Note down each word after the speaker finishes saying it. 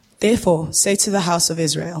Therefore, say to the house of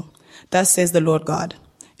Israel, thus says the Lord God,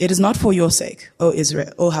 it is not for your sake, O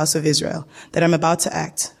Israel, O house of Israel, that I am about to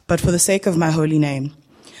act, but for the sake of my holy name,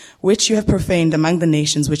 which you have profaned among the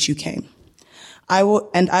nations which you came. I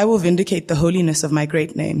will vindicate the holiness of my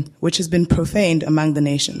great name, which has been profaned among the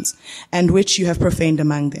nations, and which you have profaned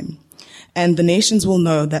among them. And the nations will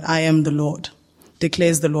know that I am the Lord,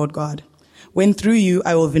 declares the Lord God, when through you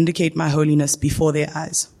I will vindicate my holiness before their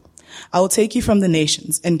eyes. I will take you from the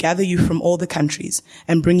nations and gather you from all the countries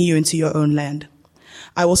and bring you into your own land.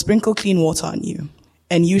 I will sprinkle clean water on you,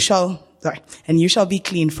 and you shall be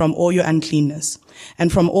clean from all your uncleanness,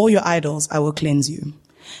 and from all your idols I will cleanse you.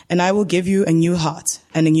 And I will give you a new heart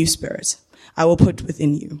and a new spirit I will put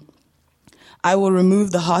within you. I will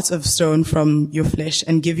remove the heart of stone from your flesh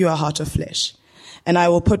and give you a heart of flesh. And I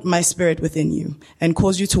will put my spirit within you and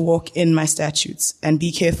cause you to walk in my statutes and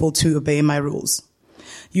be careful to obey my rules.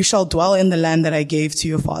 You shall dwell in the land that I gave to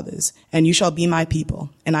your fathers, and you shall be my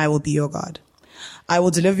people, and I will be your God. I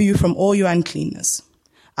will deliver you from all your uncleanness.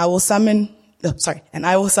 I will summon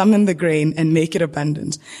the grain and make it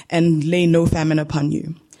abundant, and lay no famine upon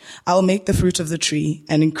you. I will make the fruit of the tree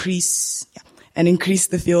and increase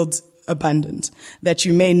the fields abundant, that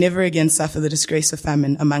you may never again suffer the disgrace of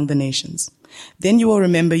famine among the nations. Then you will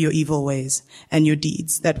remember your evil ways and your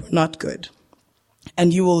deeds that were not good,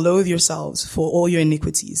 and you will loathe yourselves for all your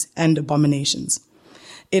iniquities and abominations.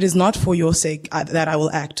 It is not for your sake that I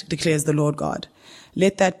will act, declares the Lord God.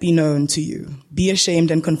 Let that be known to you. Be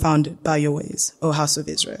ashamed and confounded by your ways, O house of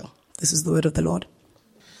Israel. This is the word of the Lord.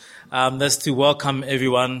 That's to welcome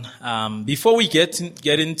everyone. Before we get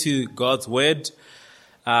into God's word,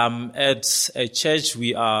 at a church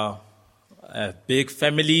we are a big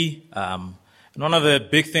family. And one of the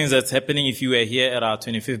big things that's happening, if you were here at our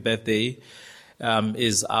 25th birthday,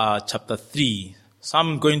 is our chapter 3. So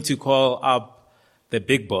I'm going to call up the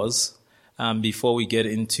big boss before we get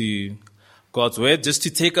into God's word, just to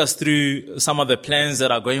take us through some of the plans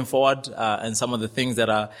that are going forward and some of the things that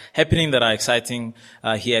are happening that are exciting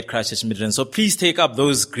here at Christchurch Midrand. So please take up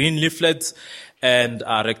those green leaflets, and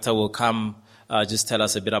our rector will come just tell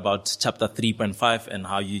us a bit about chapter 3.5 and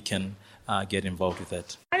how you can get involved with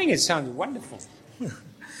it. I think it sounds wonderful.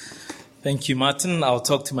 Thank you, Martin. I'll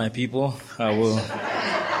talk to my people. I will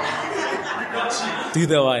do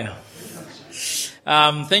the wire.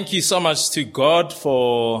 Thank you so much to God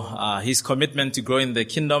for his commitment to growing the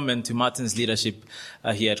kingdom, and to Martin's leadership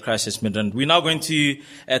here at Christchurch Midrand. We're now going to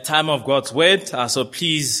a time of God's word. So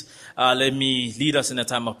please let me lead us in a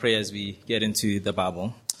time of prayer as we get into the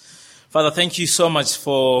Bible. Father, thank you so much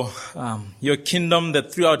for your kingdom,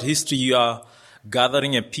 that throughout history you are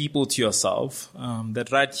gathering a people to yourself,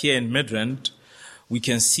 that right here in Midrand we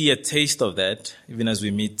can see a taste of that even as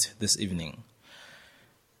we meet this evening.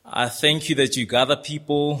 I thank you that you gather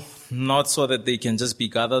people not so that they can just be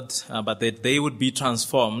gathered, but that they would be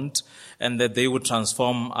transformed and that they would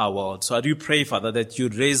transform our world. So I do pray, Father, that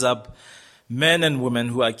you'd raise up men and women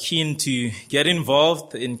who are keen to get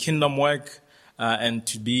involved in kingdom work and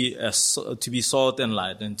to be salt and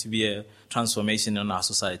light and to be a transformation in our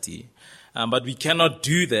society. But we cannot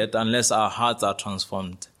do that unless our hearts are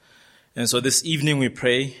transformed. And so this evening we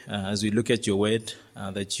pray, as we look at your word,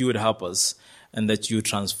 that you would help us, and that you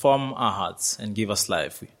transform our hearts and give us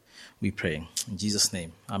life. We pray. In Jesus'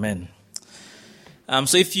 name. Amen.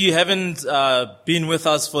 So if you haven't been with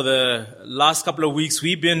us for the last couple of weeks,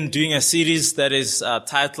 we've been doing a series that is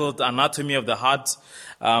titled Anatomy of the Heart.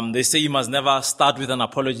 They say you must never start with an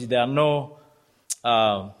apology. There are no...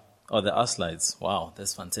 there are slides. Wow,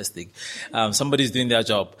 that's fantastic. Somebody's doing their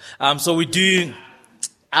job.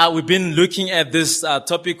 We've been looking at this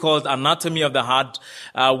topic called Anatomy of the Heart,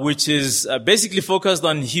 which is basically focused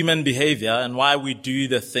on human behavior and why we do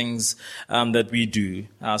the things that we do.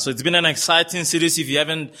 So it's been an exciting series. If you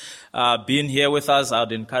haven't been here with us,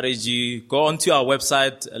 I'd encourage you, go onto our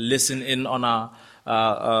website, listen in on our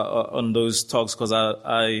on those talks, because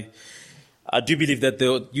I do believe that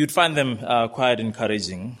you'd find them quite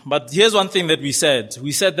encouraging. But here's one thing that we said.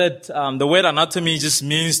 We said that the word anatomy just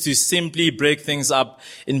means to simply break things up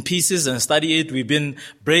in pieces and study it. We've been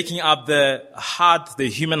breaking up the heart, the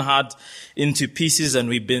human heart, into pieces, and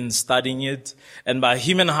we've been studying it. And by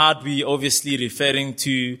human heart, we obviously referring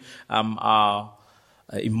to our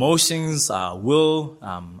emotions, our will,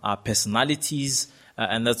 our personalities,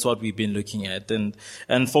 and that's what we've been looking at.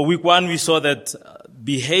 And for week 1, we saw that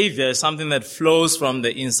behavior is something that flows from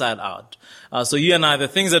the inside out. So you and I, the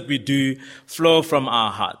things that we do flow from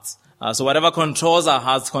our hearts. So whatever controls our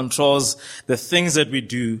hearts controls the things that we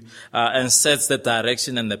do, and sets the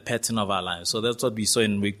direction and the pattern of our lives. So that's what we saw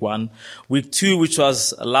in week 1. Week 2, which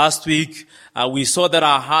was last week, we saw that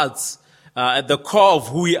our hearts, at the core of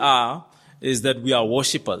who we are, is that we are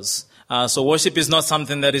worshippers. So worship is not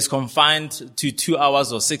something that is confined to 2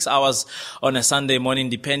 hours or 6 hours on a Sunday morning,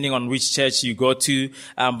 depending on which church you go to.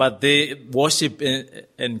 But worship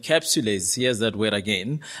encapsulates, here's that word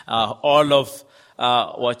again, all of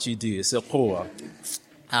what you do. So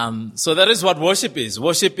that is what worship is.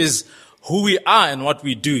 Worship is who we are and what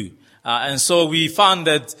we do. And so we found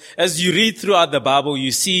that as you read throughout the Bible,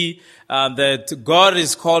 you see that God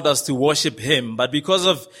has called us to worship Him. But because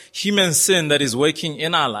of human sin that is working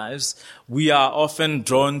in our lives, we are often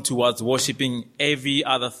drawn towards worshiping every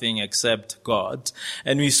other thing except God.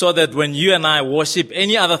 And we saw that when you and I worship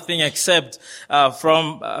any other thing except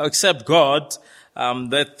God,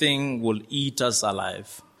 that thing will eat us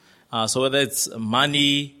alive. So whether it's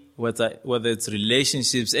money, whether it's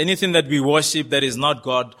relationships, anything that we worship that is not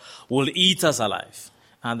God will eat us alive.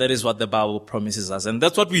 And that is what the Bible promises us. And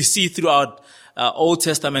that's what we see throughout Old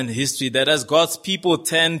Testament history, that as God's people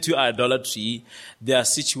turn to idolatry, their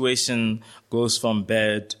situation goes from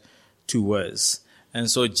bad to worse. And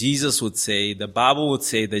so Jesus would say, the Bible would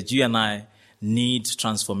say that you and I need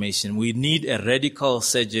transformation. We need a radical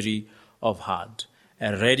surgery of heart,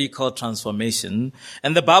 a radical transformation.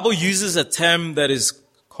 And the Bible uses a term that is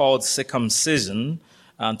called circumcision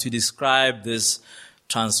to describe this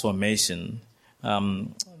transformation.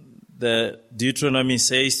 The Deuteronomy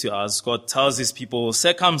says to us, God tells His people,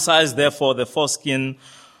 circumcise therefore the foreskin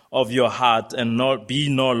of your heart and be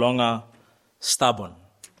no longer stubborn.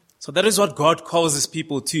 So that is what God calls His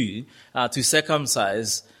people to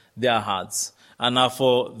circumcise their hearts. And now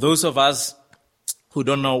for those of us who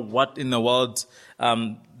don't know what in the world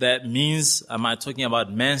that means, am I talking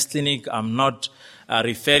about men's clinic? I'm not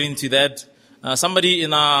referring to that. Somebody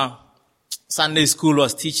in our Sunday school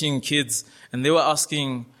was teaching kids, and they were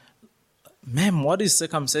asking, ma'am, what is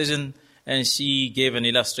circumcision? And she gave an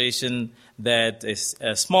illustration that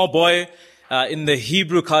a small boy in the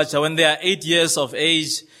Hebrew culture, when they are 8 years of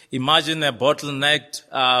age, imagine a bottlenecked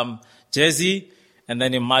jersey, and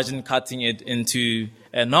then imagine cutting it into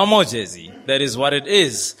a normal jersey. That is what it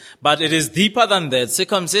is. But it is deeper than that.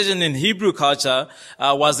 Circumcision in Hebrew culture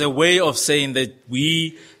was a way of saying that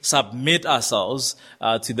we submit ourselves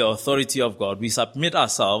to the authority of God. We submit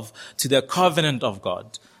ourselves to the covenant of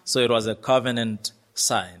God. So it was a covenant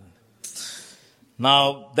sign.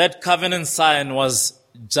 Now, that covenant sign was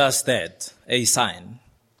just that, a sign.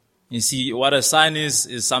 You see, what a sign is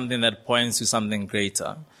something that points to something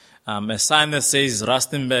greater. A sign that says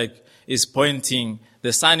Rustenburg is pointing,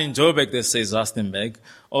 the sign in Joburg that says Rustenburg,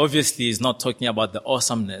 obviously is not talking about the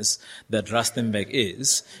awesomeness that Rustenburg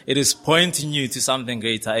is. It is pointing you to something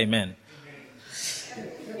greater. Amen.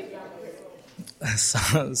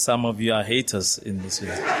 Some of you are haters in this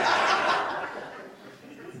way.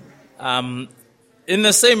 In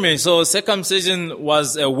the same way, so circumcision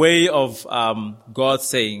was a way of God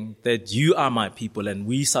saying that you are my people and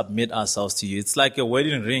we submit ourselves to you. It's like a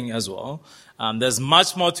wedding ring as well. There's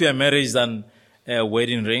much more to a marriage than a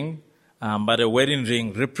wedding ring, but a wedding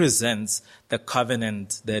ring represents the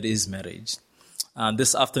covenant that is marriage.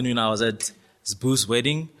 This afternoon I was at Zbu's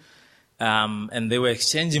wedding, and they were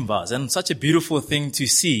exchanging vows. And such a beautiful thing to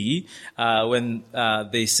see when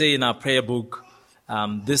they say in our prayer book,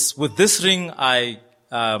 with this ring I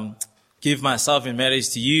give myself in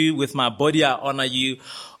marriage to you. With my body I honor you.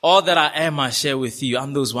 All that I am I share with you,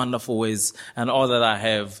 and those wonderful ways, and all that I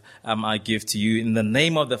have I give to you. In the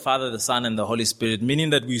name of the Father, the Son, and the Holy Spirit, meaning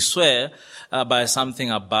that we swear by something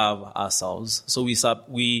above ourselves. So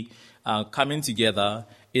we coming together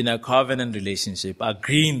in a covenant relationship,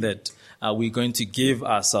 agreeing that we're going to give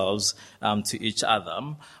ourselves to each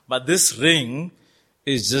other. But this ring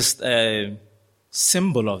is just a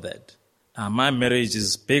symbol of that. My marriage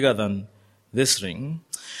is bigger than this ring.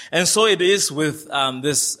 And so it is with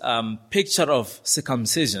this picture of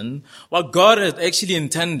circumcision. What God had actually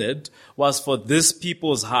intended was for this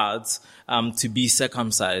people's hearts to be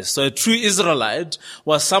circumcised. So a true Israelite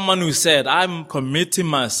was someone who said, I'm committing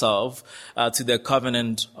myself to the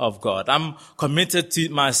covenant of God. I'm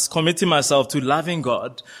committing myself to loving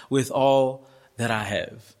God with all that I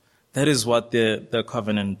have. That is what the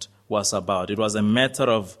covenant was about. It was a matter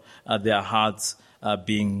of their hearts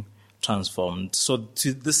being transformed. So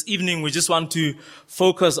this evening, we just want to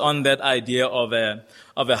focus on that idea of a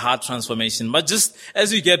heart transformation. But just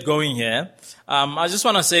as we get going here, I just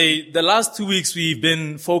want to say the last 2 weeks we've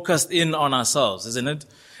been focused in on ourselves, isn't it?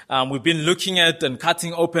 We've been looking at and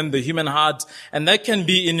cutting open the human heart, and that can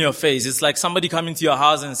be in your face. It's like somebody coming to your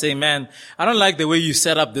house and saying, man, I don't like the way you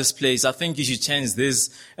set up this place. I think you should change this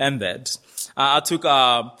and that. I took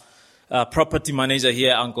our property manager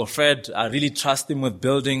here, Uncle Fred. I really trust him with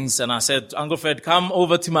buildings, and I said, Uncle Fred, come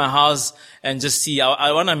over to my house and just see.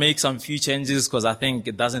 I want to make some few changes because I think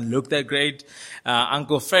it doesn't look that great.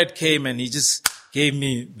 Uncle Fred came and he just gave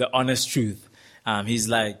me the honest truth. He's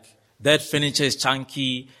like, that furniture is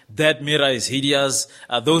chunky. That mirror is hideous.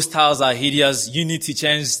 Those tiles are hideous. You need to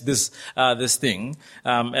change this thing.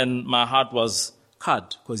 And my heart was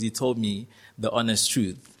cut because he told me the honest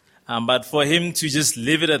truth. But for him to just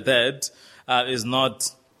leave it at that is not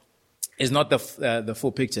the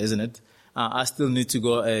full picture, isn't it? I still need to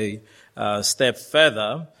go a step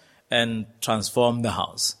further and transform the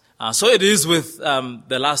house. So it is with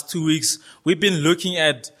the last 2 weeks. We've been looking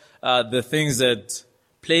at the things that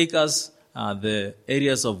plague us, the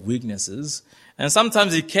areas of weaknesses. And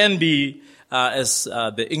sometimes it can be, as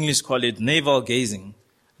the English call it, navel gazing,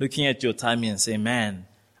 looking at your tummy and saying, man,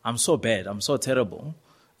 I'm so bad, I'm so terrible.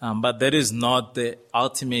 But that is not the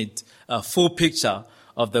ultimate full picture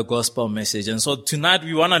of the gospel message. And so tonight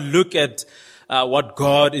we want to look at what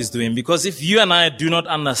God is doing. Because if you and I do not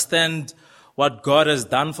understand what God has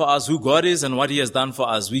done for us, who God is and what he has done for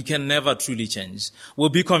us, we can never truly change. We'll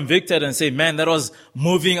be convicted and say, man, that was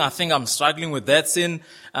moving. I think I'm struggling with that sin,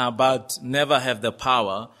 but never have the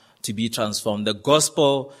power to be transformed. The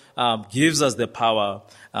gospel gives us the power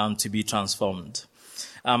to be transformed.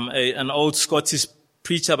 An old Scottish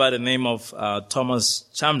preacher by the name of Thomas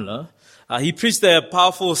Chandler, he preached a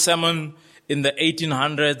powerful sermon in the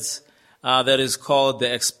 1800s that is called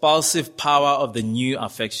The Expulsive Power of the New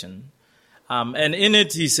Affection. And in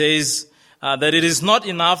it, he says that it is not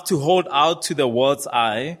enough to hold out to the world's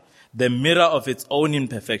eye the mirror of its own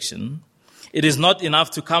imperfection. It is not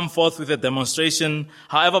enough to come forth with a demonstration,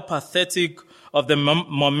 however pathetic, of the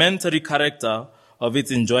momentary character of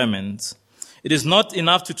its enjoyment. It is not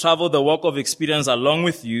enough to travel the walk of experience along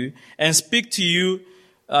with you and speak to you,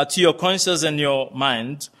 to your conscience and your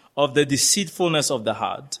mind, of the deceitfulness of the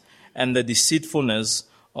heart and the deceitfulness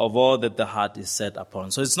of all that the heart is set upon.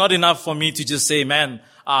 So it's not enough for me to just say, man,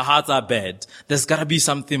 our hearts are bad. There's got to be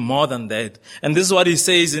something more than that. And this is what he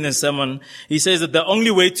says in his sermon. He says that the only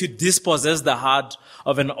way to dispossess the heart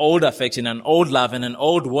of an old affection, an old love, and an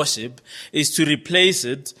old worship is to replace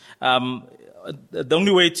it. The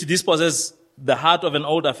only way to dispossess the heart of an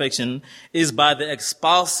old affection is by the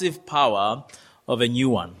expulsive power of a new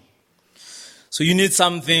one. So you need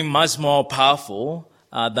something much more powerful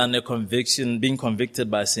than a conviction, being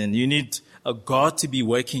convicted by sin. You need a God to be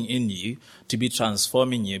working in you, to be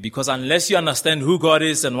transforming you. Because unless you understand who God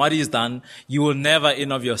is and what he's done, you will never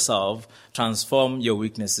in of yourself transform your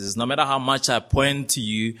weaknesses. No matter how much I point to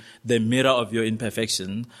you the mirror of your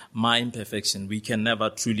imperfection, my imperfection, we can never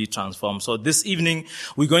truly transform. So this evening,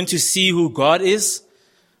 we're going to see who God is.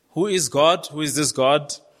 Who is God? Who is this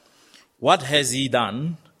God? What has he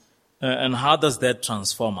done? And how does that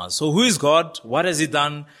transform us? So who is God? What has he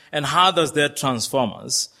done? And how does that transform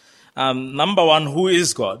us? Number one, who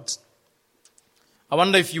is God? I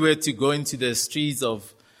wonder if you were to go into the streets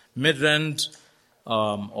of Midrand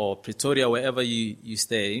or Pretoria, wherever you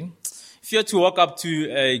stay, if you were to walk up to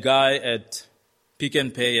a guy at Pick n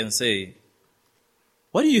Pay and say,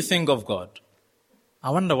 what do you think of God? I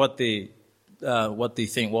wonder what they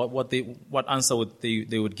think, what answer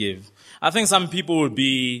they would give. I think some people would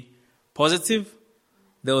be positive.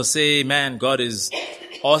 They'll say, man, God is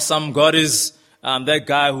awesome. God is that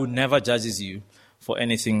guy who never judges you for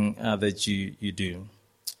anything that you do.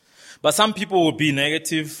 But some people will be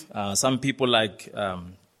negative. Some people like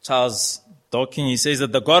Charles Dawkins, he says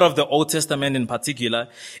that the God of the Old Testament in particular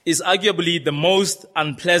is arguably the most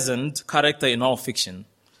unpleasant character in all fiction.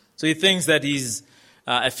 So he thinks that he's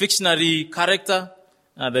a fictionary character,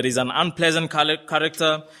 that is an unpleasant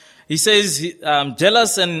character. He says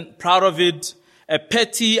jealous and proud of it, a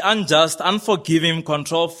petty, unjust, unforgiving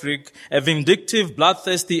control freak, a vindictive,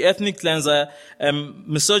 bloodthirsty, ethnic cleanser, a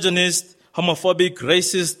misogynist, homophobic,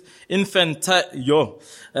 racist,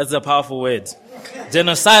 that's a powerful word.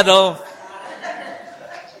 Genocidal.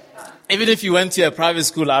 Even if you went to a private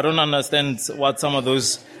school, I don't understand what some of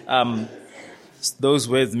those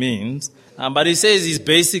words mean. But he says he's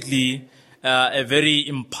basically a very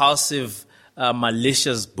impulsive,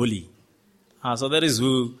 malicious bully. So that is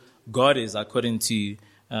who God is, according to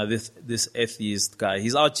this atheist guy.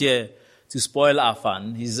 He's out here to spoil our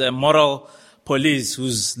fun. He's a moral police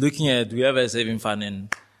who's looking at whoever is having fun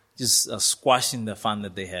and just squashing the fun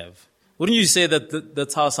that they have. Wouldn't you say that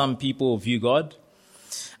that's how some people view God?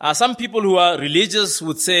 Some people who are religious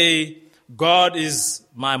would say, God is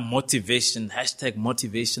my motivation, hashtag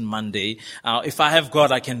Motivation Monday. If I have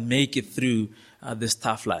God, I can make it through this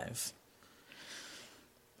tough life.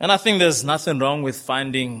 And I think there's nothing wrong with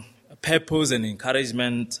finding purpose and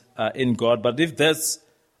encouragement in God. But if that's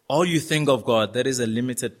all you think of God, that is a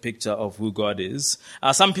limited picture of who God is.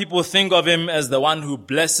 Some people think of him as the one who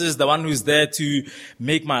blesses, the one who's there to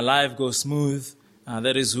make my life go smooth.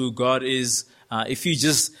 That is who God is. If you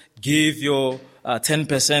just give your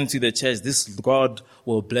 10% to the church, this God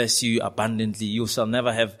will bless you abundantly. You shall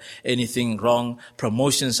never have anything wrong.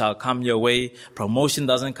 Promotion shall come your way. Promotion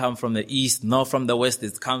doesn't come from the east nor from the west.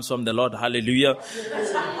 It comes from the Lord. Hallelujah.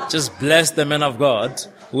 Just bless the man of God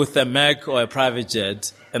with a Mac or a private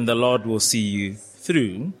jet, and the Lord will see you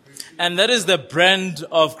through. And that is the brand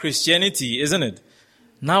of Christianity, isn't it?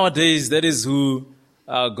 Nowadays, that is who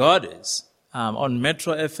God is. On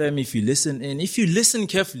Metro FM, if you listen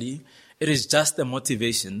carefully, it is just a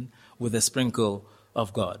motivation with a sprinkle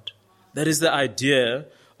of God. That is the idea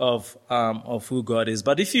of who God is.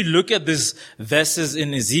 But if you look at these verses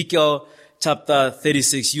in Ezekiel chapter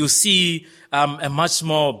 36, you see a much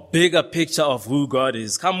more bigger picture of who God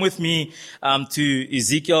is. Come with me to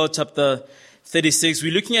Ezekiel chapter 36.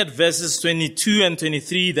 We're looking at verses 22 and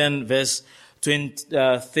 23, then verse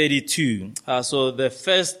 32. So the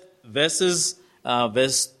first verses,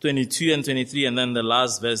 verse 22 and 23, and then the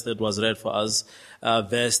last verse that was read for us,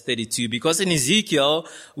 verse 32. Because in Ezekiel,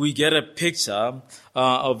 we get a picture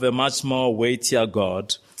of a much more weightier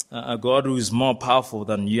God, a God who is more powerful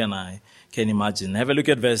than you and I can imagine. Have a look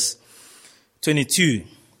at verse 22.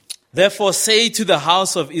 Therefore say to the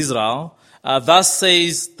house of Israel, thus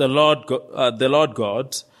says the Lord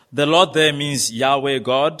God. The Lord there means Yahweh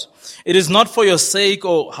God. It is not for your sake,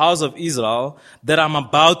 O house of Israel, that I'm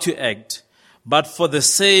about to act, but for the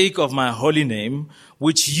sake of my holy name,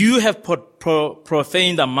 which you have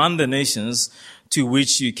profaned among the nations to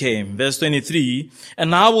which you came. Verse 23,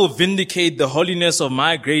 and I will vindicate the holiness of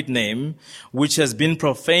my great name, which has been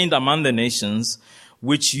profaned among the nations,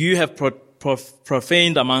 which you have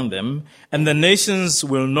profaned among them, and the nations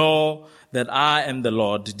will know that I am the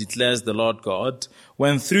Lord, declares the Lord God,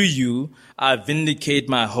 when through you I vindicate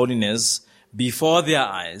my holiness before their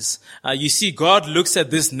eyes. You see, God looks at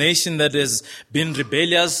this nation that has been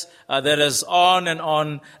rebellious, that has on and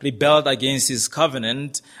on rebelled against his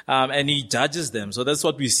covenant, and he judges them. So that's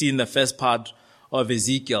what we see in the first part of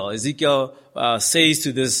Ezekiel. Ezekiel says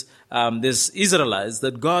to this Israelites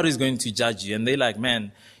that God is going to judge you. And they're like,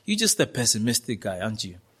 man, you're just a pessimistic guy, aren't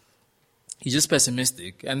you? You're just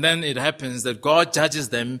pessimistic. And then it happens that God judges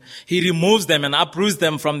them. He removes them and uproots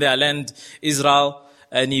them from their land, Israel,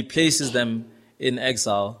 and he places them in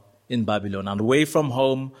exile in Babylon, away from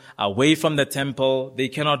home, away from the temple. They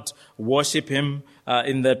cannot worship him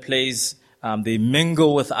in their place. They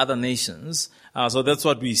mingle with other nations. So that's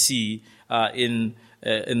what we see in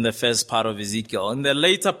the first part of Ezekiel. In the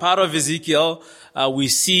later part of Ezekiel, we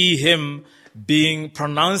see him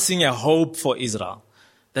pronouncing a hope for Israel,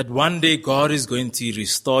 that one day God is going to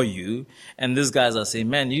restore you. And these guys are saying,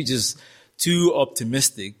 man, you're just too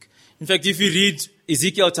optimistic. In fact, if you read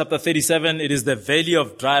Ezekiel chapter 37, it is the valley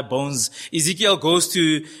of dry bones. Ezekiel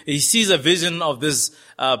he sees a vision of this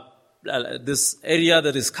area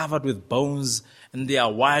that is covered with bones, and they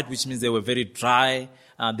are white, which means they were very dry.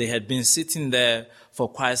 They had been sitting there for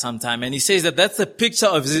quite some time. And he says that that's a picture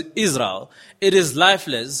of Israel. It is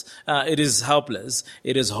lifeless. It is helpless.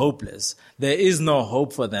 It is hopeless. There is no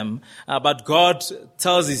hope for them. But God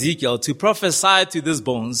tells Ezekiel to prophesy to these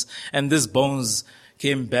bones, and these bones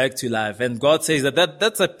came back to life. And God says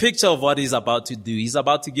that's a picture of what he's about to do. He's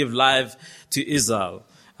about to give life to Israel.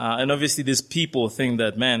 And obviously these people think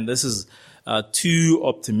that, man, this is too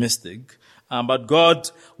optimistic. But God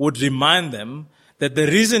would remind them that the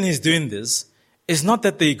reason he's doing this is not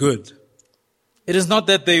that they're good. It is not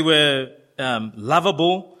that they were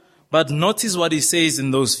lovable. But notice what he says in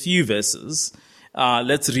those few verses.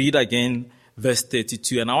 Let's read again verse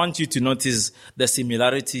 32. And I want you to notice the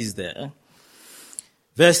similarities there.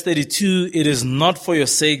 Verse 32, it is not for your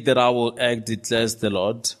sake that I will act, declares the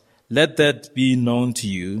Lord. Let that be known to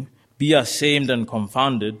you. Be ashamed and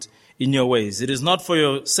confounded in your ways. It is not for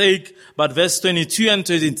your sake, but verse 22 and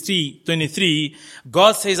 23,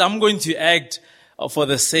 God says, I'm going to act for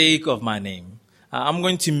the sake of my name. I'm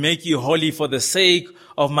going to make you holy for the sake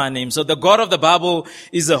of my name. So the God of the Bible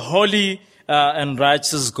is a holy and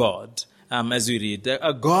righteous God, as we read.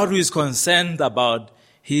 A God who is concerned about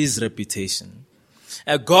his reputation.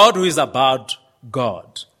 A God who is about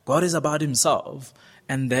God. God is about himself,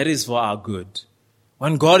 and that is for our good.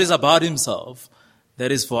 When God is about himself,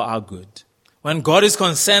 that is for our good. When God is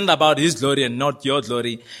concerned about his glory and not your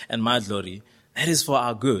glory and my glory, that is for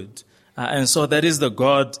our good. And so that is the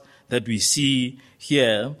God that we see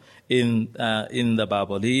here in the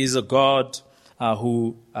Bible. He is a God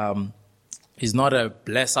who is not a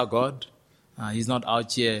blesser God. He's not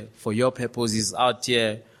out here for your purpose. He's out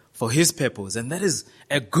here for his purpose. And that is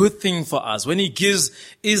a good thing for us. When he gives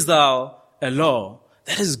Israel a law,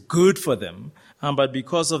 that is good for them. But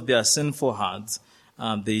because of their sinful hearts,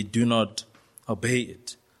 they do not obey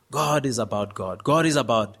it. God is about God. God is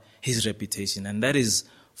about his reputation, and that is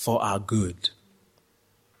for our good.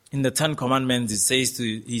 In the Ten Commandments, he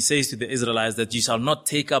says to the Israelites that you shall not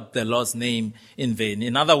take up the Lord's name in vain.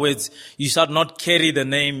 In other words, you shall not carry the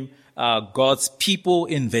name God's people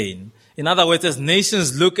in vain. In other words, as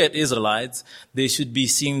nations look at Israelites, they should be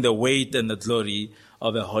seeing the weight and the glory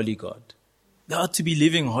of a holy God. They ought to be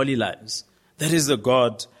living holy lives. That is the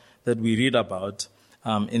God that we read about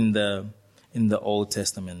in the Old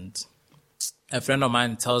Testament. A friend of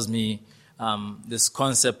mine tells me this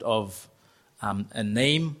concept of a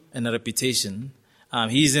name and a reputation.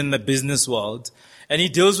 He's in the business world, and he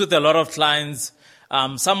deals with a lot of clients,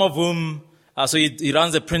 some of whom, so he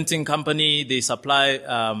runs a printing company. They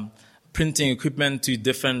supply printing equipment to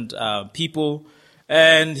different people.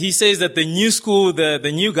 And he says that the new school, the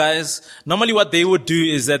new guys, normally what they would do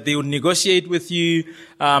is that they would negotiate with you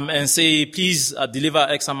and say, please deliver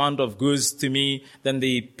X amount of goods to me. Then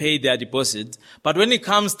they pay their deposit. But when it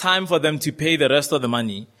comes time for them to pay the rest of the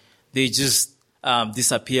money, they just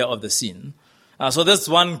disappear off the scene. So that's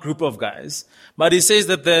one group of guys. But he says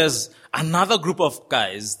that there's another group of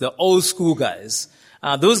guys, the old school guys.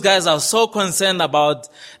 Those guys are so concerned about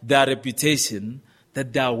their reputation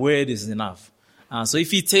that their word is enough. So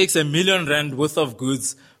if he takes R1 million worth of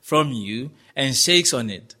goods from you and shakes on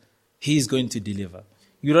it, he is going to deliver.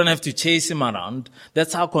 You don't have to chase him around.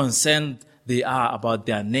 That's how concerned they are about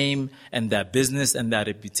their name and their business and their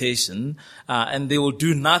reputation. And they will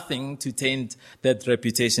do nothing to taint that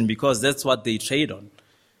reputation because that's what they trade on.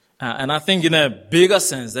 And I think in a bigger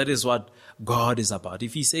sense, that is what God is about.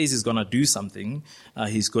 If he says he's going to do something,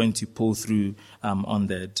 he's going to pull through on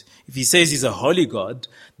that. If he says he's a holy God,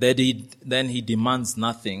 then he demands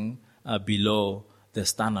nothing below the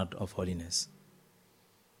standard of holiness.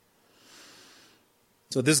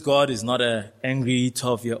 So this God is not an angry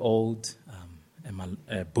 12-year-old,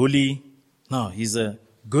 a bully. No, he's a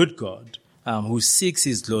good God who seeks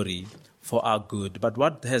his glory for our good. But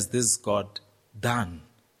what has this God done?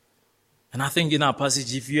 And I think in our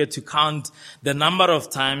passage, if you had to count the number of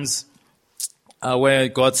times where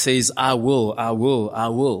God says, I will, I will, I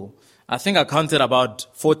will. I think I counted about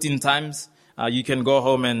 14 times. You can go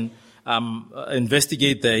home and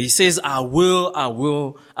investigate there. He says, I will, I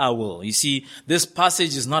will, I will. You see, this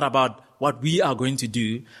passage is not about what we are going to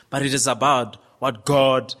do, but it is about what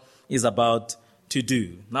God is about to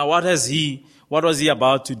do. Now, what was he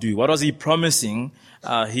about to do? What was he promising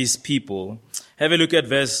his people? Have a look at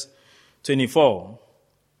verse 24.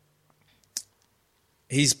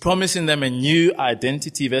 He's promising them a new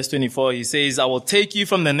identity. Verse 24, he says, I will take you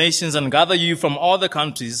from the nations and gather you from all the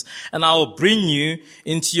countries, and I will bring you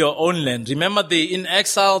into your own land. Remember, they're in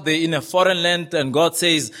exile, they're in a foreign land, and God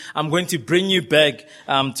says, I'm going to bring you back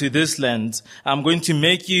to this land. I'm going to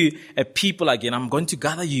make you a people again. I'm going to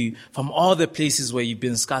gather you from all the places where you've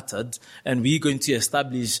been scattered, and we're going to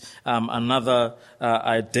establish another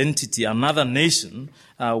identity, another nation,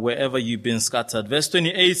 wherever you've been scattered. Verse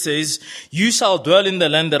 28 says, you shall dwell in the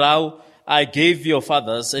land that I gave your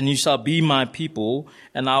fathers, and you shall be my people,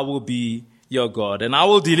 and I will be your God. And I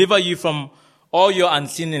will deliver you from all your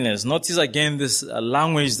uncleanness. Notice again this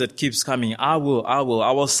language that keeps coming. I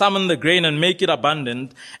will summon the grain and make it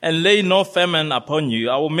abundant, and lay no famine upon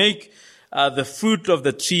you. I will make the fruit of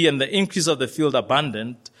the tree and the increase of the field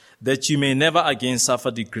abundant, that you may never again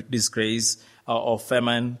suffer disgrace or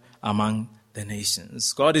famine among the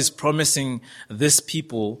nations. God is promising this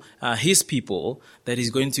people, his people, that he's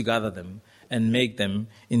going to gather them and make them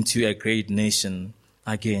into a great nation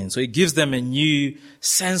again. So it gives them a new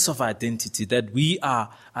sense of identity, that we are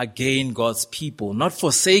again God's people, not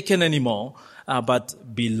forsaken anymore, but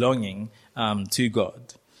belonging to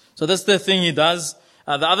God. So that's the thing he does.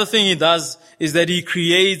 The other thing he does is that he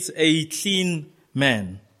creates a clean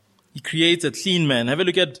man. He creates a clean man. Have a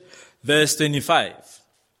look at verse 25.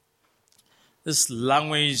 This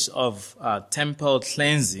language of temple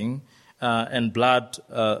cleansing and blood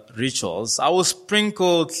rituals. I will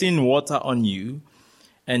sprinkle clean water on you,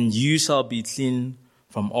 and you shall be clean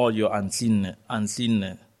from all your uncleanness.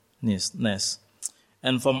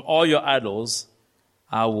 And from all your idols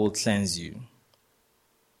I will cleanse you.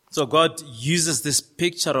 So God uses this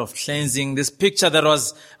picture of cleansing, this picture that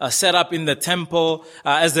was set up in the temple.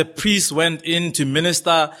 As the priests went in to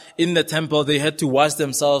minister in the temple, they had to wash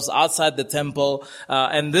themselves outside the temple.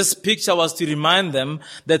 And this picture was to remind them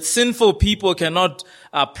that sinful people cannot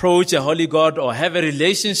approach a holy God or have a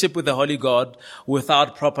relationship with a holy God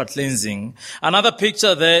without proper cleansing. Another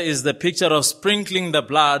picture there is the picture of sprinkling the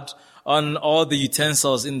blood on all the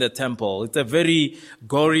utensils in the temple. It's a very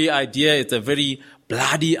gory idea. It's a very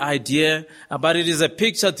bloody idea, but it is a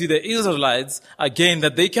picture to the Israelites, again,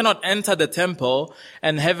 that they cannot enter the temple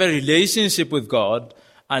and have a relationship with God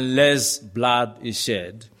unless blood is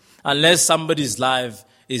shed, unless somebody's life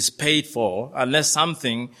is paid for, unless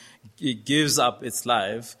something gives up its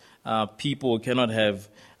life. People cannot have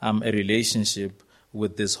a relationship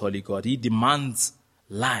with this holy God. He demands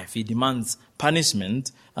life. He demands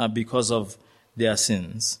punishment because of their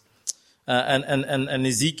sins. And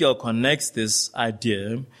Ezekiel connects this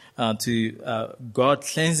idea to God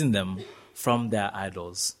cleansing them from their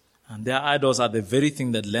idols. And their idols are the very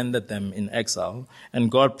thing that landed them in exile. And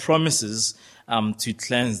God promises to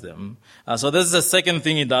cleanse them. So this is the second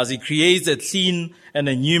thing he does. He creates a clean and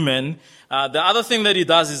a new man. The other thing that he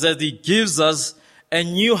does is that he gives us a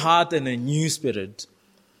new heart and a new spirit.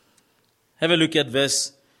 Have a look at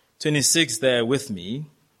verse 26 there with me.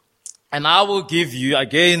 And I will give you,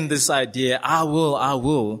 again, this idea, I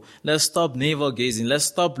will. Let's stop navel gazing. Let's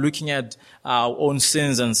stop looking at our own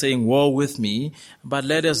sins and saying, woe with me. But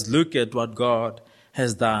let us look at what God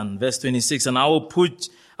has done. Verse 26, and I'll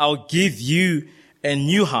give you a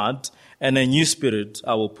new heart and a new spirit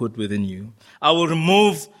I will put within you. I will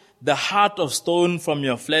remove the heart of stone from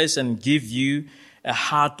your flesh and give you a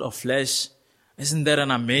heart of flesh. Isn't that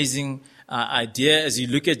an amazing idea as you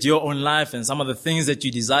look at your own life and some of the things that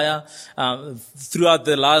you desire throughout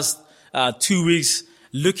the last 2 weeks,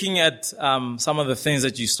 looking at some of the things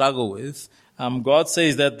that you struggle with? God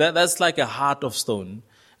says that's like a heart of stone,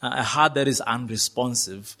 a heart that is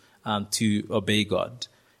unresponsive to obey God.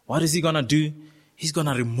 What is he going to do? He's going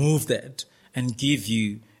to remove that and give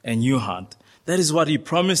you a new heart. That is what he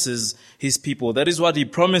promises his people. That is what he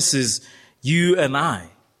promises you and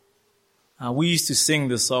I. We used to sing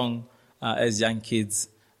the song as young kids.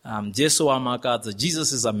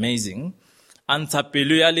 Jesus is amazing. He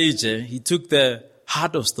took the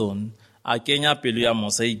heart of stone.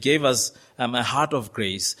 He gave us a heart of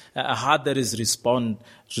grace, a heart that is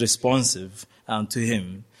responsive to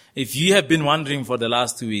him. If you have been wondering for the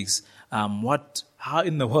last 2 weeks, how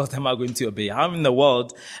in the world am I going to obey? How in the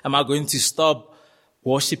world am I going to stop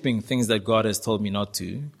worshiping things that God has told me not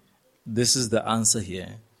to? This is the answer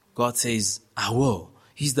here. God says, I will.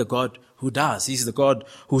 He's the God who does. He's the God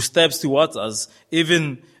who steps towards us,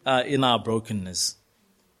 even in our brokenness.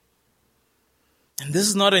 And this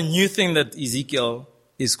is not a new thing that Ezekiel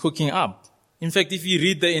is cooking up. In fact, if you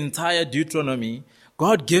read the entire Deuteronomy,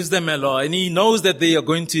 God gives them a law, and he knows that they are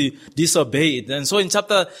going to disobey it. And so in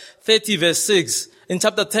chapter 30, verse 6, in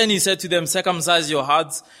chapter 10, he said to them, circumcise your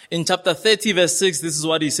hearts. In chapter 30, verse 6, this is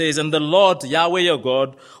what he says, and the Lord, Yahweh your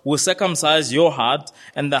God, will circumcise your heart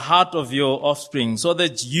and the heart of your offspring, so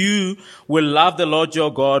that you will love the Lord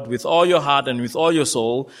your God with all your heart and with all your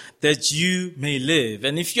soul, that you may live.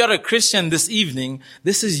 And if you're a Christian this evening,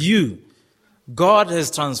 this is you. God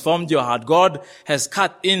has transformed your heart. God has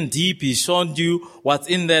cut in deep. He's shown you what's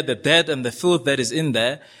in there, the dirt and the filth that is in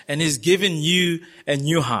there, and he's given you a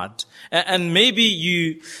new heart. And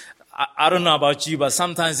maybe I don't know about you, but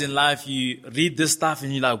sometimes in life you read this stuff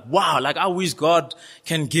and you're like, wow, like I wish God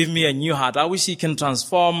can give me a new heart. I wish he can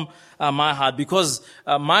transform my heart, because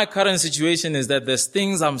my current situation is that there's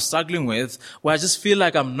things I'm struggling with where I just feel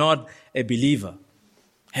like I'm not a believer.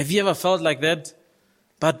 Have you ever felt like that?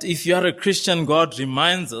 But if you are a Christian, God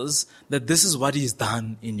reminds us that this is what he's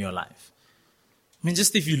done in your life. I mean,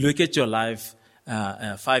 just if you look at your life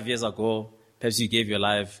 5 years ago, perhaps you gave your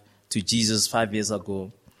life to Jesus 5 years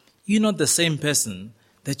ago, you're not the same person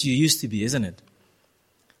that you used to be, isn't it?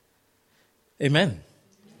 Amen.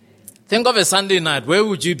 Think of a Sunday night. Where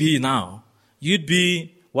would you be now? You'd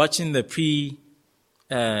be watching the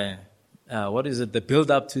the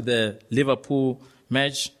build-up to the Liverpool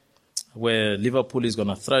match, where Liverpool is going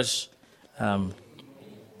to thrash.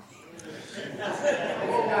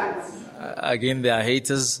 Again, they are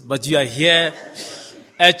haters. But you are here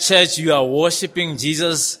at church. You are worshiping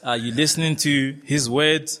Jesus. You're listening to his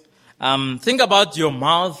words. Think about your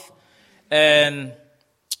mouth and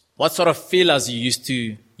what sort of fillers you used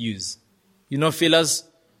to use. You know fillers?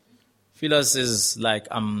 Fillers is like,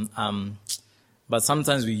 but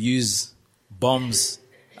sometimes we use bombs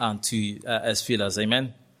as fillers.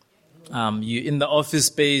 Amen? You in the office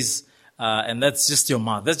space, and that's just your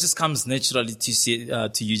mouth. That just comes naturally to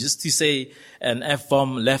you, just to say an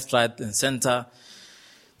F-bomb left, right, and center.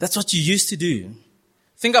 That's what you used to do.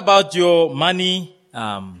 Think about your money,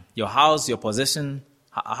 your house, your possession,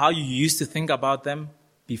 how you used to think about them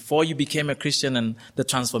before you became a Christian, and the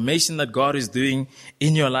transformation that God is doing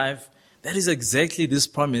in your life. That is exactly this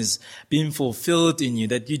promise being fulfilled in you,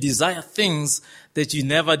 that you desire things that you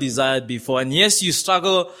never desired before. And yes, you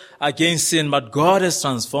struggle against sin, but God has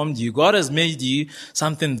transformed you. God has made you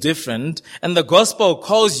something different. And the gospel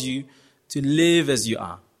calls you to live as you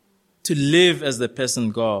are, to live as the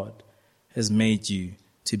person God has made you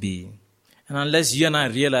to be. And unless you and I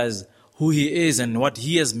realize who He is and what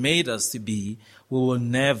He has made us to be, we will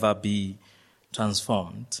never be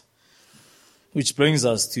transformed. Which brings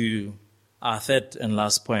us to our third and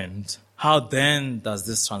last point. How then does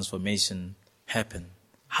this transformation happen?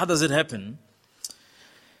 How does it happen?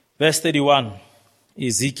 Verse 31,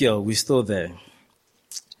 Ezekiel, we're still there.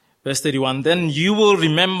 Verse 31, then you will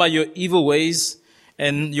remember your evil ways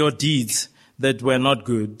and your deeds that were not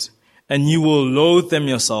good, and you will loathe them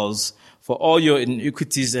yourselves for all your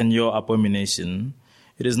iniquities and your abomination.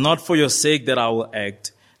 It is not for your sake that I will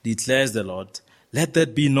act, declares the Lord. Let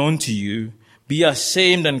that be known to you. Be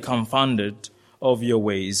ashamed and confounded of your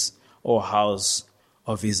ways, O house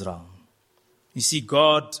of Israel. You see,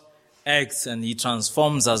 God acts and He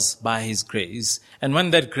transforms us by His grace. And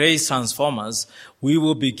when that grace transforms us, we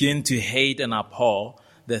will begin to hate and abhor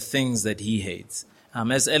the things that He hates.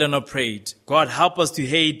 As Eleanor prayed, God, help us to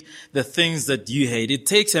hate the things that you hate. It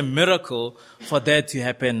takes a miracle for that to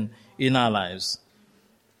happen in our lives.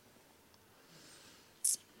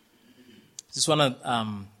 Just want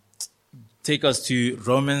to take us to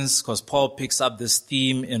Romans, because Paul picks up this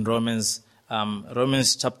theme in Romans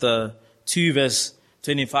chapter 2, verse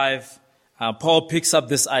 25. Paul picks up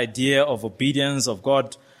this idea of obedience, of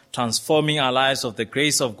God transforming our lives, of the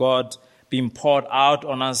grace of God being poured out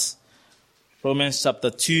on us. Romans chapter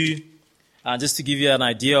 2, just to give you an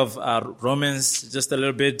idea of Romans just a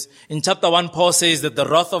little bit. In chapter 1, Paul says that the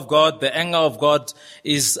wrath of God, the anger of God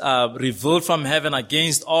is revealed from heaven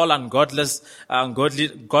against all godlessness,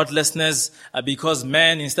 because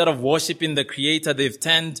man, instead of worshiping the Creator, they've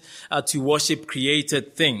tended to worship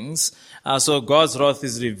created things. So God's wrath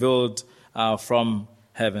is revealed from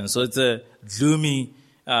heaven. So it's a gloomy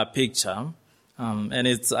picture, and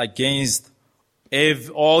it's against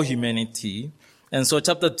all humanity. And so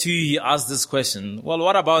chapter 2, he asks this question, well,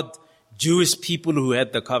 what about Jewish people who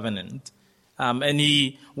had the covenant? And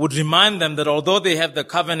he would remind them that although they have the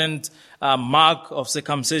covenant mark of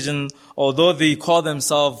circumcision, although they call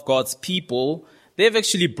themselves God's people, they've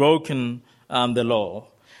actually broken the law.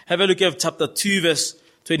 Have a look at chapter 2, verse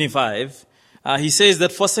 25. He says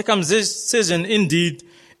that for circumcision indeed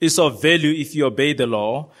is of value if you obey the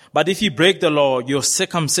law, but if you break the law, your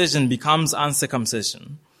circumcision becomes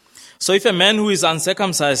uncircumcision. So if a man who is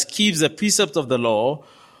uncircumcised keeps the precepts of the law,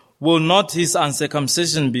 will not his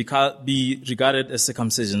uncircumcision be regarded as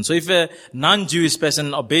circumcision? So if a non-Jewish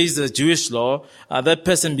person obeys the Jewish law, that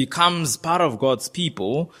person becomes part of God's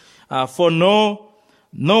people. For no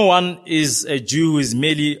one is a Jew who is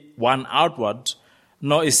merely one outward,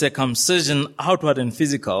 nor is circumcision outward and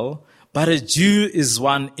physical, but a Jew is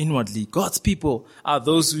one inwardly. God's people are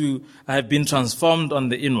those who have been transformed on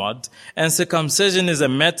the inward. And circumcision is a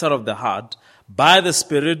matter of the heart, by the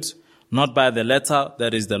Spirit, not by the letter,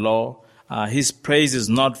 that is the law. His praise is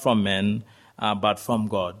not from men, but from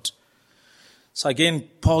God. So again,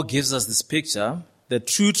 Paul gives us this picture that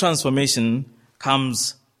true transformation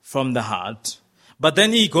comes from the heart. But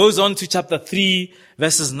then he goes on to chapter 3,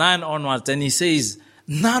 verses 9 onwards, and he says,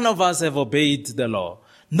 none of us have obeyed the law.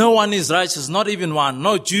 No one is righteous, not even one.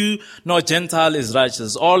 No Jew, no Gentile is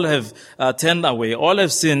righteous. All have turned away. All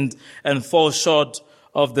have sinned and fall short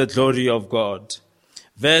of the glory of God.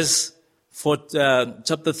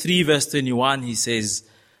 Chapter 3, verse 21, he says,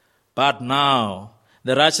 but now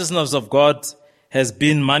the righteousness of God has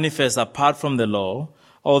been manifest apart from the law.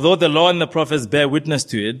 Although the law and the prophets bear witness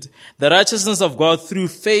to it, the righteousness of God through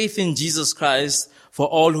faith in Jesus Christ for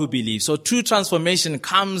all who believe. So true transformation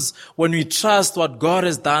comes when we trust what God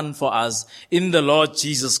has done for us in the Lord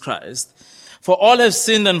Jesus Christ. For all have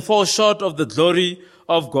sinned and fall short of the glory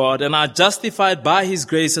of God and are justified by His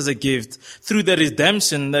grace as a gift through the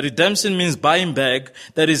redemption. The redemption means buying back,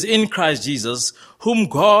 that is in Christ Jesus, whom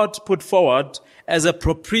God put forward as a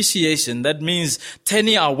propitiation. That means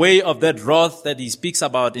turning away of that wrath that He speaks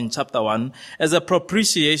about in chapter 1 as a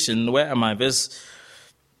propitiation. Where am I?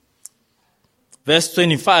 Verse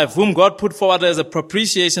 25, whom God put forward as a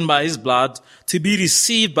propitiation by His blood to be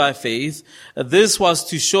received by faith. This was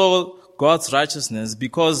to show God's righteousness,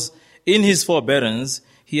 because in his forbearance,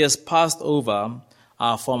 he has passed over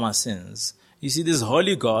our former sins. You see, this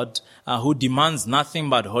holy God who demands nothing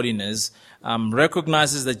but holiness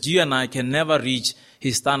recognizes that you and I can never reach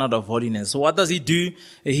his standard of holiness. So what does he do?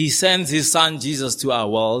 He sends his son Jesus to our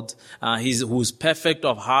world, who's perfect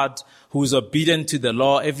of heart, who's obedient to the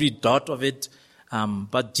law, every dot of it.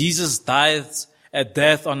 But Jesus dies a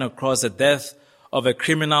death on a cross, a death of a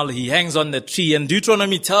criminal. He hangs on the tree. And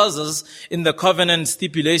Deuteronomy tells us in the covenant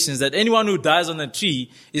stipulations that anyone who dies on a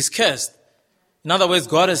tree is cursed. In other words,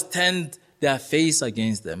 God has turned their face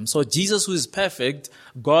against them. So Jesus, who is perfect,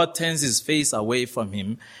 God turns his face away from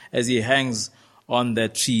him as he hangs on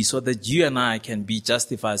that tree so that you and I can be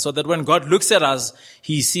justified. So that when God looks at us,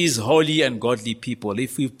 he sees holy and godly people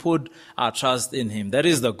if we put our trust in him. That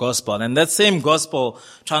is the gospel. And that same gospel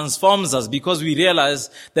transforms us because we realize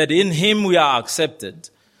that in him we are accepted.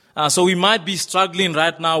 So we might be struggling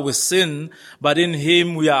right now with sin, but in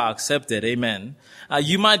him we are accepted. Amen.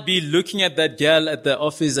 You might be looking at that girl at the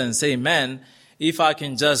office and say, man, if I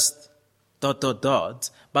can just ...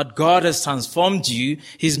 But God has transformed you.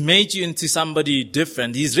 He's made you into somebody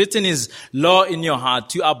different. He's written his law in your heart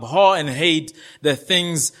to abhor and hate the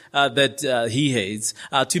things that he hates,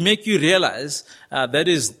 to make you realize that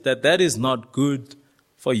is not good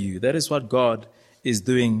for you. That is what God is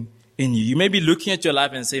doing in you. You may be looking at your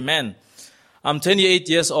life and say, man, I'm 28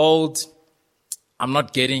 years old. I'm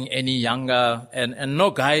not getting any younger, and no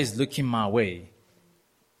guy is looking my way.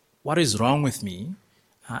 What is wrong with me?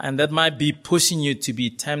 And that might be pushing you to be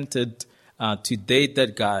tempted to date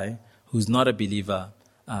that guy who's not a believer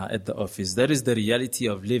at the office. That is the reality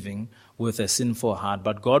of living with a sinful heart.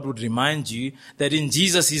 But God would remind you that in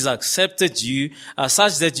Jesus, he's accepted you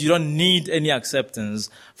such that you don't need any acceptance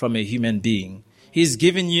from a human being. He's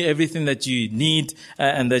given you everything that you need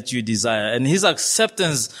and that you desire. And his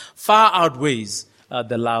acceptance far outweighs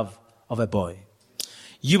the love of a boy.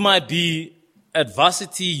 You might be at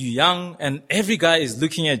varsity, you're young, and every guy is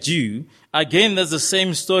looking at you. Again, there's the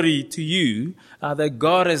same story to you, that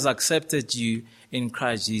God has accepted you in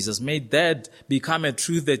Christ Jesus. May that become a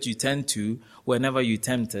truth that you turn to whenever you're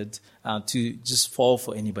tempted to just fall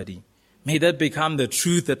for anybody. May that become the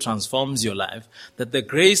truth that transforms your life, that the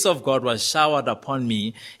grace of God was showered upon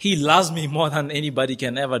me. He loves me more than anybody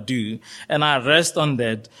can ever do, and I rest on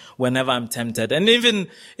that whenever I'm tempted. And even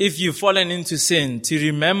if you've fallen into sin, to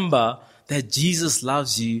remember that Jesus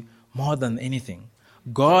loves you more than anything.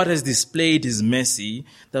 God has displayed his mercy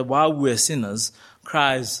that while we were sinners,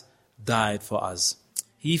 Christ died for us.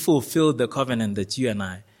 He fulfilled the covenant that you and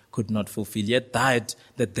I could not fulfill, yet died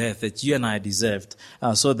the death that you and I deserved,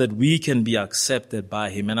 so that we can be accepted by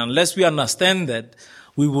him. And unless we understand that,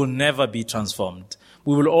 we will never be transformed.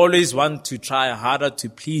 We will always want to try harder to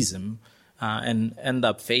please him and end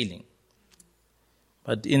up failing.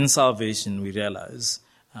 But in salvation, we realize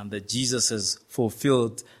that Jesus has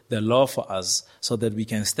fulfilled the law for us so that we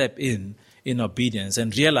can step in obedience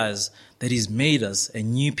and realize that he's made us a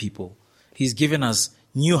new people. He's given us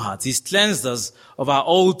new hearts. He's cleansed us of our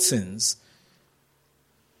old sins.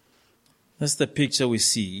 That's the picture we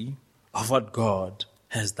see of what God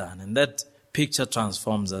has done. And that picture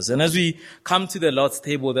transforms us. And as we come to the Lord's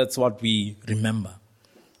table, that's what we remember.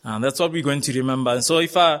 And that's what we're going to remember. And so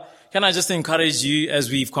can I just encourage you, as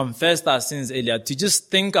we've confessed our sins earlier, to just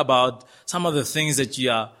think about some of the things that you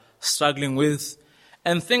are struggling with,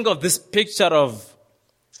 and think of this picture of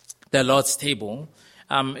the Lord's table.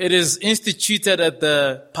 It is instituted at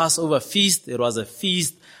the Passover feast. It was a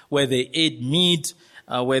feast where they ate meat,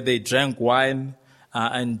 where they drank wine,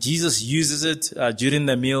 and Jesus uses it during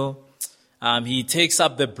the meal. He takes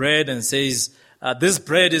up the bread and says, this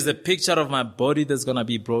bread is a picture of my body that's going to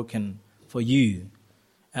be broken for you.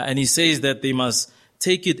 And he says that they must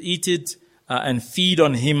take it, eat it, and feed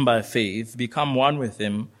on him by faith, become one with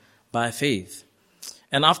him by faith.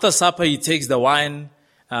 And after supper, he takes the wine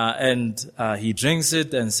and he drinks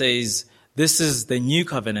it and says, this is the new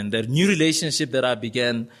covenant, the new relationship that I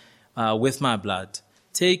began with my blood.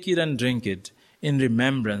 Take it and drink it in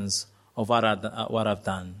remembrance of what I've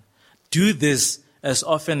done. Do this as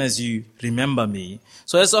often as you remember me.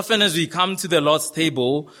 So as often as we come to the Lord's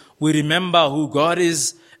table, we remember who God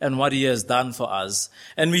is and what he has done for us.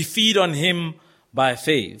 And we feed on him by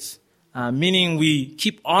faith, meaning we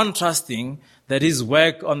keep on trusting that his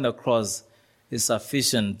work on the cross is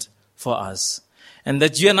sufficient for us. And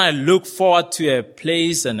that you and I look forward to a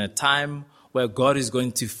place and a time where God is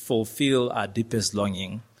going to fulfill our deepest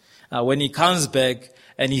longing. When he comes back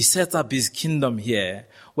and he sets up his kingdom here,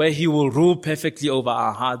 where he will rule perfectly over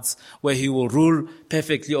our hearts, where he will rule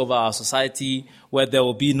perfectly over our society, where there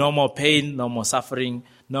will be no more pain, no more suffering,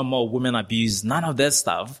 no more women abuse, none of that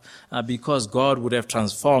stuff, because God would have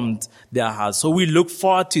transformed their hearts. So we look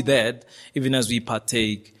forward to that even as we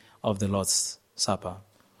partake of the Lord's Supper.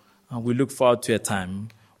 We look forward to a time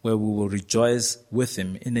where we will rejoice with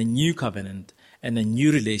him in a new covenant and a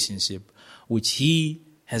new relationship which he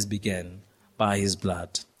has begun by his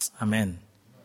blood. Amen.